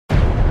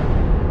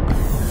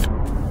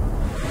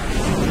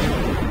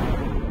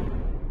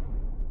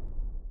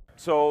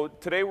So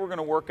today we're going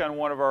to work on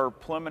one of our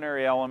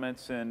preliminary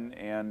elements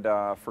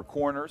for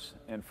corners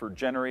and for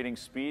generating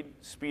speed.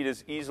 Speed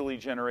is easily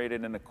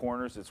generated in the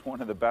corners. It's one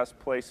of the best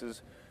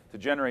places to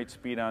generate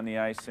speed on the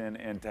ice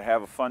and to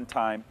have a fun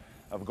time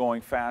of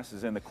going fast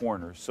is in the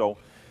corners. So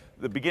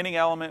the beginning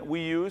element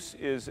we use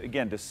is,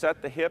 again, to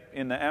set the hip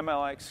in the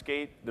MLX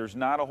skate. There's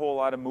not a whole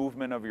lot of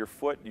movement of your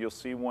foot. You'll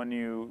see when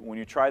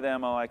you try the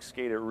MLX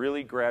skate, it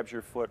really grabs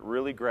your foot,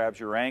 really grabs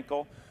your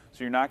ankle.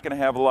 So you're not going to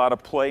have a lot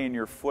of play in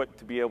your foot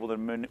to be able to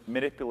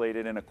manipulate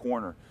it in a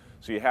corner.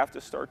 So you have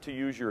to start to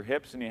use your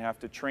hips and you have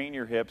to train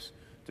your hips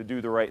to do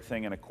the right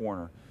thing in a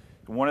corner.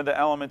 One of the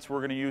elements we're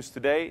going to use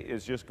today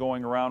is just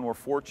going around. We're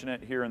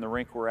fortunate here in the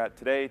rink we're at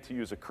today to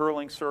use a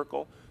curling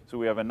circle. So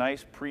we have a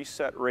nice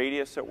preset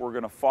radius that we're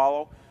going to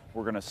follow.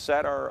 We're going to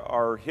set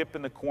our hip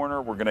in the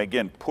corner. We're going to,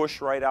 again, push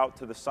right out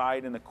to the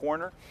side in the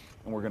corner.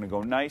 And we're going to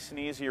go nice and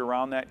easy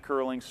around that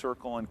curling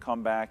circle and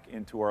come back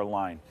into our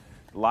line.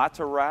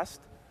 Lots of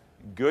rest,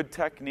 good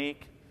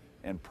technique,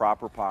 and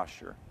proper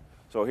posture.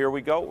 So here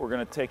we go. We're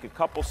going to take a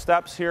couple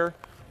steps here.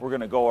 We're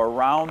going to go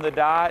around the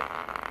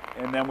dot,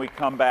 and then we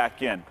come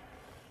back in.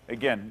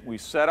 Again, we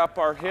set up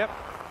our hip.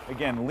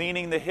 Again,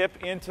 leaning the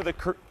hip into the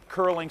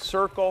curling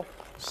circle.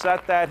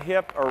 Set that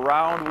hip,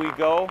 around we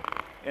go,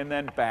 and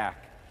then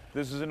back.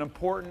 This is an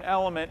important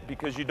element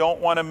because you don't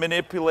want to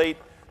manipulate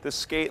the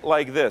skate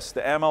like this.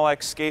 The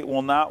MLX skate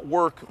will not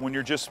work when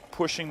you're just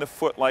pushing the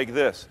foot like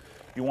this.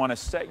 You want to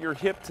set your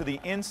hip to the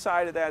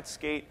inside of that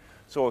skate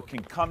so it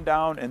can come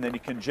down and then you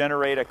can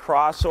generate a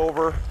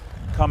crossover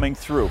coming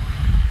through.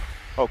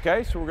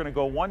 Okay, so we're going to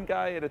go one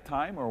guy at a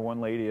time or one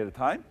lady at a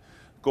time.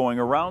 Going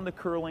around the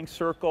curling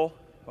circle,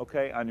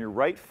 okay, on your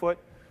right foot,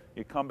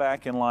 you come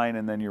back in line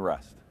and then you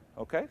rest.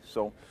 Okay,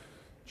 so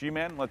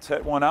G-Man, let's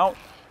hit one out,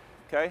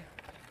 okay?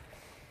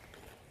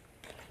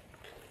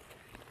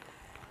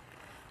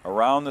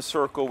 Around the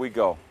circle we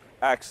go.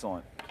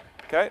 Excellent,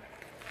 okay?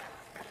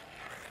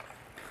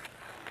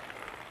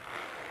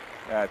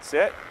 That's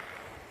it.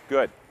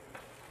 Good.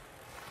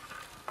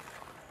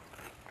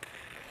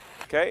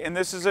 Okay, and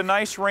this is a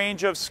nice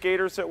range of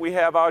skaters that we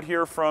have out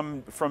here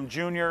from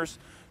juniors,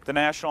 the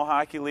National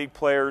Hockey League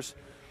players,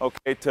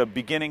 okay, to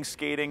beginning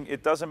skating.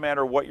 It doesn't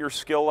matter what your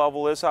skill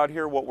level is out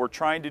here. What we're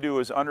trying to do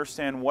is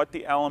understand what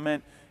the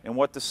element and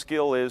what the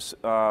skill is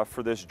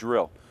for this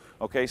drill.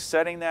 Okay,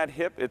 setting that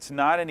hip, it's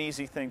not an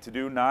easy thing to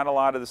do. Not a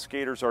lot of the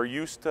skaters are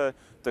used to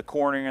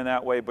cornering in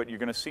that way, but you're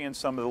going to see in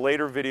some of the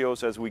later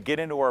videos as we get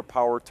into our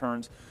power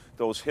turns,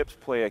 those hips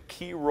play a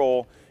key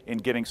role in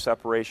getting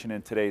separation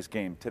in today's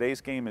game.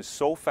 Today's game is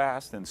so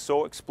fast and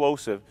so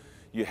explosive,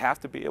 you have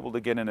to be able to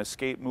get an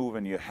escape move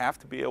and you have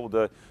to be able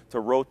to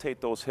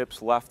rotate those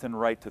hips left and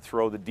right to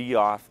throw the D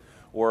off.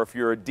 Or if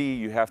you're a D,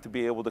 you have to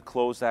be able to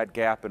close that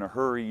gap in a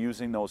hurry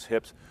using those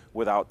hips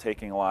without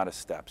taking a lot of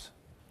steps.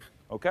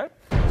 Okay,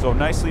 so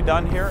nicely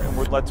done here, and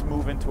let's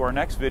move into our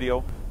next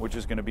video, which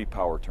is going to be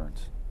power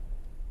turns.